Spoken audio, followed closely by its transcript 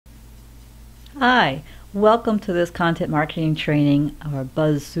Hi, welcome to this content marketing training, or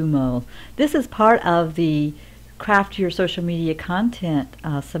Buzzsumo. This is part of the Craft Your Social Media Content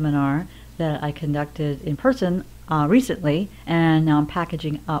seminar that I conducted in person recently, and now I'm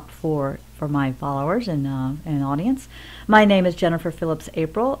packaging up for my followers and audience. My name is Jennifer Phillips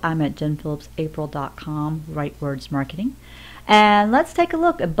April. I'm at jenphillipsapril.com, Right Words Marketing. And let's take a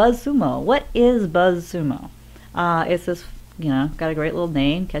look at Buzzsumo. What is Buzzsumo? It's this, got a great little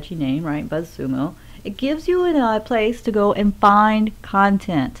name, catchy name, right? Buzzsumo. It gives you a place to go and find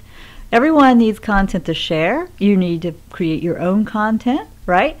content. Everyone needs content to share. You need to create your own content,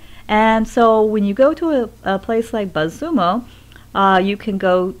 right? And so when you go to a place like Buzzsumo, you can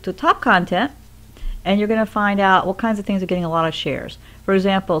go to top content, and you're going to find out what kinds of things are getting a lot of shares. For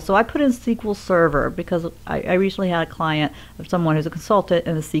example, so I put in SQL Server because I recently had a client of someone who's a consultant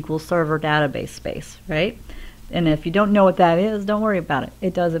in the SQL Server database space, right? And if you don't know what that is, don't worry about it.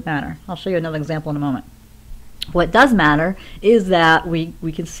 It doesn't matter. I'll show you another example in a moment. What does matter is that we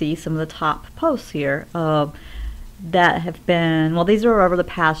can see some of the top posts here that have been, well, these are over the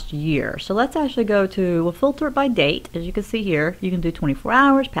past year. So let's actually go to, we'll filter it by date. As you can see here, you can do 24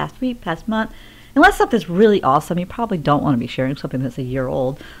 hours, past week, past month. Unless something's really awesome, you probably don't want to be sharing something that's a year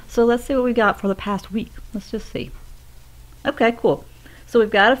old. So let's see what we got for the past week. Let's just see. Okay, cool. So we've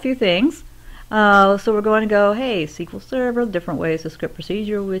got a few things. So we're going to go, hey, SQL Server, different ways to script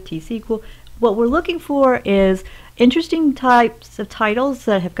procedure with T-SQL. What we're looking for is interesting types of titles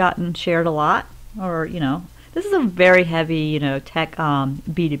that have gotten shared a lot, or, this is a very heavy, tech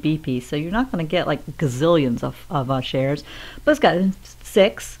B2B piece, so you're not going to get like gazillions of shares, but it's got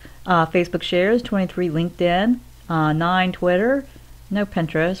 6 Facebook shares, 23 LinkedIn, 9 Twitter, no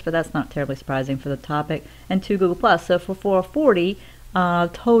Pinterest, but that's not terribly surprising for the topic, and 2 Google+. So for 440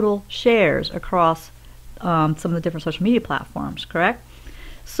 total shares across some of the different social media platforms, correct?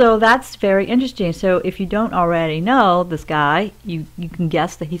 So that's very interesting. So if you don't already know this guy, you can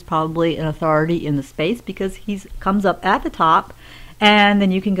guess that he's probably an authority in the space because he comes up at the top, and then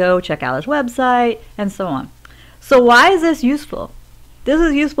you can go check out his website and so on. So why is this useful? This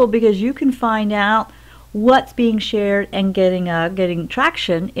is useful because you can find out what's being shared and getting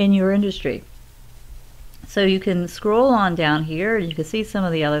traction in your industry. So you can scroll on down here and you can see some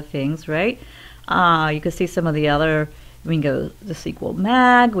of the other things, right? You can see some of the other, we can go to SQL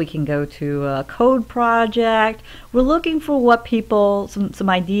Mag, we can go to a code project. We're looking for what people, some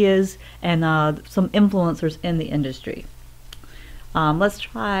ideas and some influencers in the industry. Let's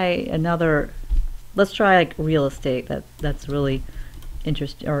try like real estate. That's really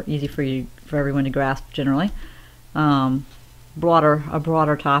interesting or easy for everyone to grasp generally. A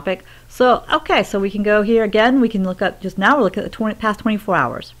broader topic. So okay, so we can go here again. We can look up, just now we're looking at the past 24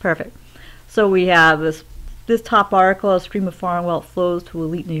 hours. Perfect. So we have this top article, a stream of foreign wealth flows to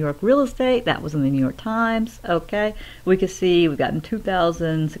elite New York real estate. That was in the New York Times. Okay, we can see we've gotten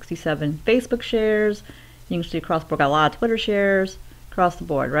 2,067 Facebook shares. You can see across the board, got a lot of Twitter shares across the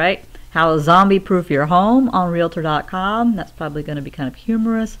board, right? How to zombie-proof your home on Realtor.com. That's probably going to be kind of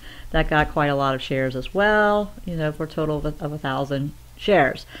humorous. That got quite a lot of shares as well, for a total of 1,000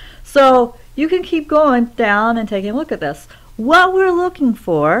 shares. So you can keep going down and taking a look at this. What we're looking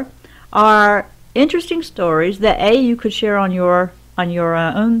for are interesting stories that you could share on your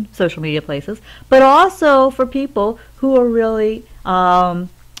own social media places, but also for people who are really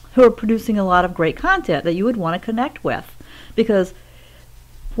who are producing a lot of great content that you would want to connect with. Because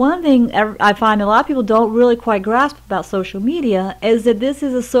one thing I find a lot of people don't really quite grasp about social media is that this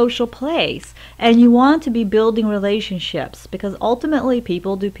is a social place, and you want to be building relationships, because ultimately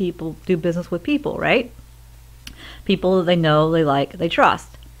people do business with people, right? People that they know, they like, they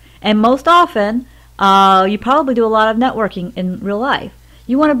trust. And most often, you probably do a lot of networking in real life.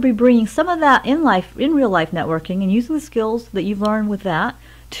 You want to be bringing some of that in real life networking, and using the skills that you've learned with that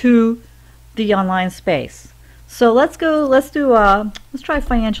to the online space. So let's try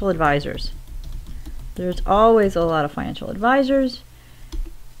financial advisors. There's always a lot of financial advisors.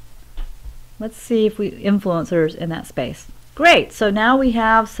 Let's see if we influencers in that space. Great. So now we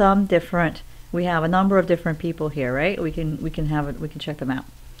have we have a number of different people here, right? We can check them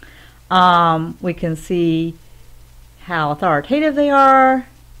out. We can see how authoritative they are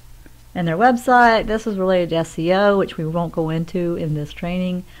and their website. This is related to SEO, which we won't go into in this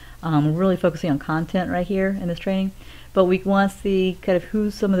training. We're really focusing on content right here in this training, but we want to see kind of who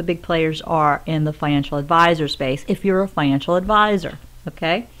some of the big players are in the financial advisor space if you're a financial advisor,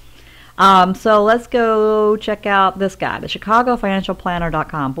 okay? So let's go check out this guy, the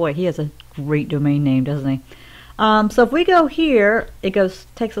ChicagoFinancialPlanner.com. Boy, he has a great domain name, doesn't he? So if we go here, it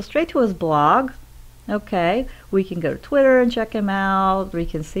takes us straight to his blog, Okay, we can go to Twitter and check him out. We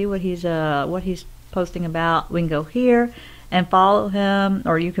can see what he's posting about. We can go here and follow him,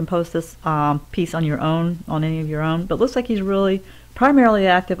 or you can post this piece on your own, on any of your own. But it looks like he's really primarily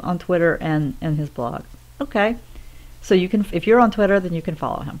active on Twitter and his blog. Okay, so you can, if you're on Twitter, then you can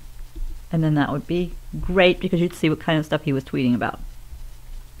follow him, and then that would be great because you'd see what kind of stuff he was tweeting about,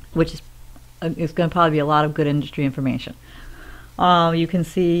 which is it's going to probably be a lot of good industry information. You can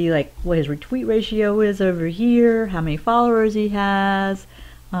see like what his retweet ratio is over here, how many followers he has,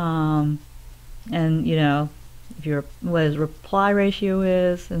 and you know, what his reply ratio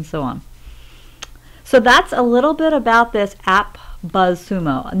is, and so on. So that's a little bit about this app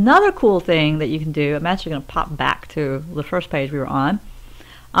Buzzsumo. Another cool thing that you can do, I'm actually going to pop back to the first page we were on.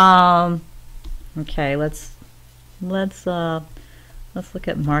 Okay, let's look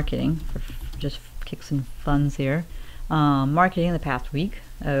at marketing for just kicks and funs here. Marketing in the past week.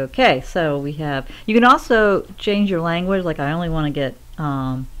 Okay, so we have, you can also change your language, like I only want to get,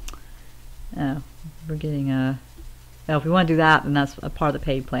 we're getting if we want to do that, then that's a part of the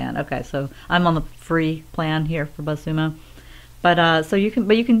paid plan. Okay, so I'm on the free plan here for Buzzsumo. But so you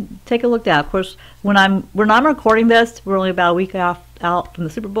can take a look at. Of course, when I'm recording this, we're only about a week out from the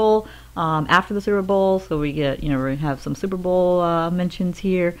Super Bowl. After the Super Bowl, so we get, we have some Super Bowl mentions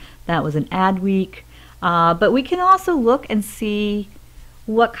here. That was an ad week. But we can also look and see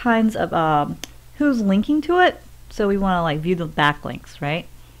what kinds of who's linking to it. So we want to like view the backlinks, right?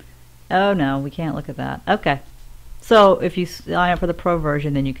 Oh no, we can't look at that. Okay. So if you sign up for the pro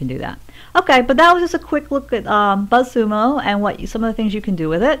version, then you can do that. Okay, but that was just a quick look at Buzzsumo and some of the things you can do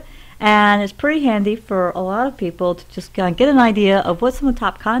with it. And it's pretty handy for a lot of people to just kind of get an idea of what some of the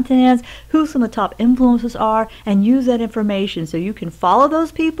top content is, who some of the top influencers are, and use that information so you can follow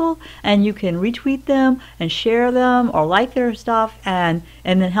those people and you can retweet them and share them or like their stuff and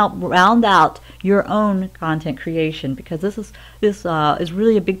then help round out your own content creation, because this is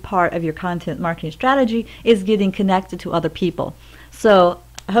really a big part of your content marketing strategy, is getting connected to other people. So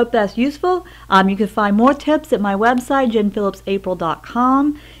I hope that's useful. You can find more tips at my website,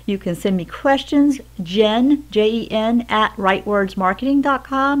 jenphillipsapril.com. You can send me questions, Jen, Jen, at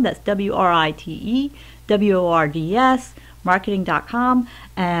rightwordsmarketing.com. That's WRITEWORDS, marketing.com.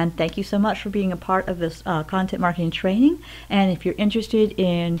 And thank you so much for being a part of this content marketing training. And if you're interested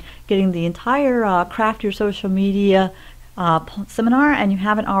in getting the entire Craft Your Social Media seminar and you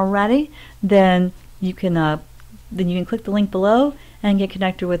haven't already, then you can click the link below and get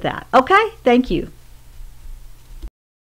connected with that. Okay, thank you.